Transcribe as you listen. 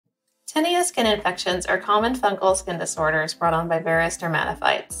Tinea skin infections are common fungal skin disorders brought on by various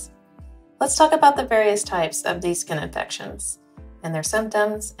dermatophytes. Let's talk about the various types of these skin infections and their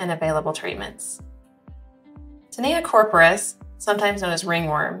symptoms and available treatments. Tinea corporis, sometimes known as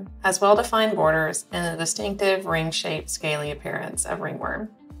ringworm, has well-defined borders and a distinctive ring-shaped scaly appearance of ringworm.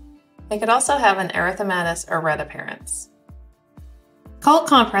 It could also have an erythematous or red appearance. Cold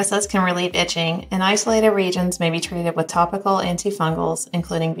compresses can relieve itching, and isolated regions may be treated with topical antifungals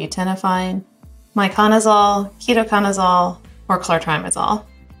including butenofine, miconazole, ketoconazole, or clotrimazole.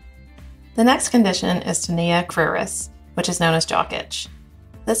 The next condition is Tinea cruris, which is known as jock itch.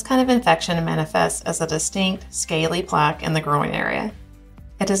 This kind of infection manifests as a distinct, scaly plaque in the groin area.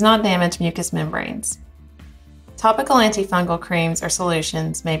 It does not damage mucous membranes. Topical antifungal creams or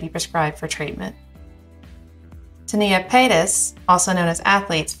solutions may be prescribed for treatment. Tinea pedis, also known as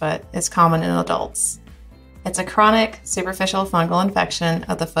athlete's foot, is common in adults. It's a chronic, superficial fungal infection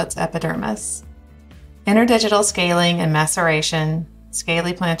of the foot's epidermis. Interdigital scaling and maceration,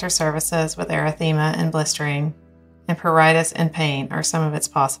 scaly plantar surfaces with erythema and blistering, and pruritus and pain are some of its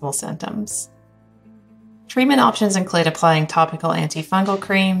possible symptoms. Treatment options include applying topical antifungal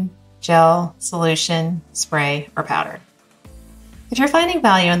cream, gel, solution, spray, or powder. If you're finding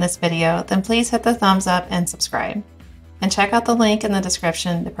value in this video, then please hit the thumbs up and subscribe. And check out the link in the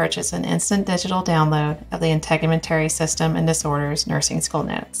description to purchase an instant digital download of the Integumentary System and Disorders Nursing School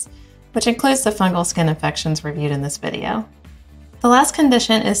Notes, which includes the fungal skin infections reviewed in this video. The last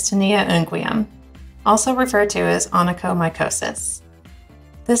condition is Tinea unguium, also referred to as onychomycosis.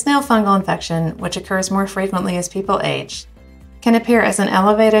 This nail fungal infection, which occurs more frequently as people age, can appear as an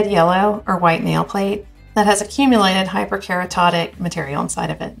elevated yellow or white nail plate that has accumulated hyperkeratotic material inside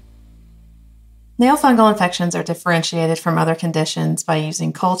of it. Nail fungal infections are differentiated from other conditions by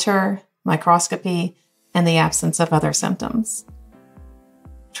using culture, microscopy, and the absence of other symptoms.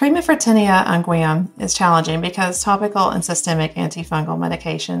 Treatment for Tinea unguium is challenging because topical and systemic antifungal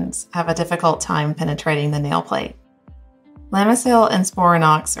medications have a difficult time penetrating the nail plate. Lamisil and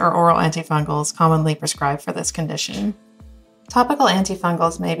Sporanox are oral antifungals commonly prescribed for this condition. Topical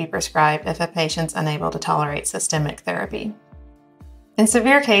antifungals may be prescribed if a patient's unable to tolerate systemic therapy. In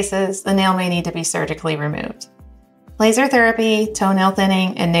severe cases, the nail may need to be surgically removed. Laser therapy, toenail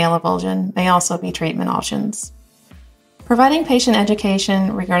thinning, and nail avulsion may also be treatment options. Providing patient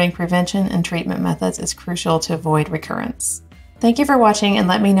education regarding prevention and treatment methods is crucial to avoid recurrence. Thank you for watching, and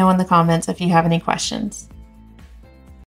let me know in the comments if you have any questions.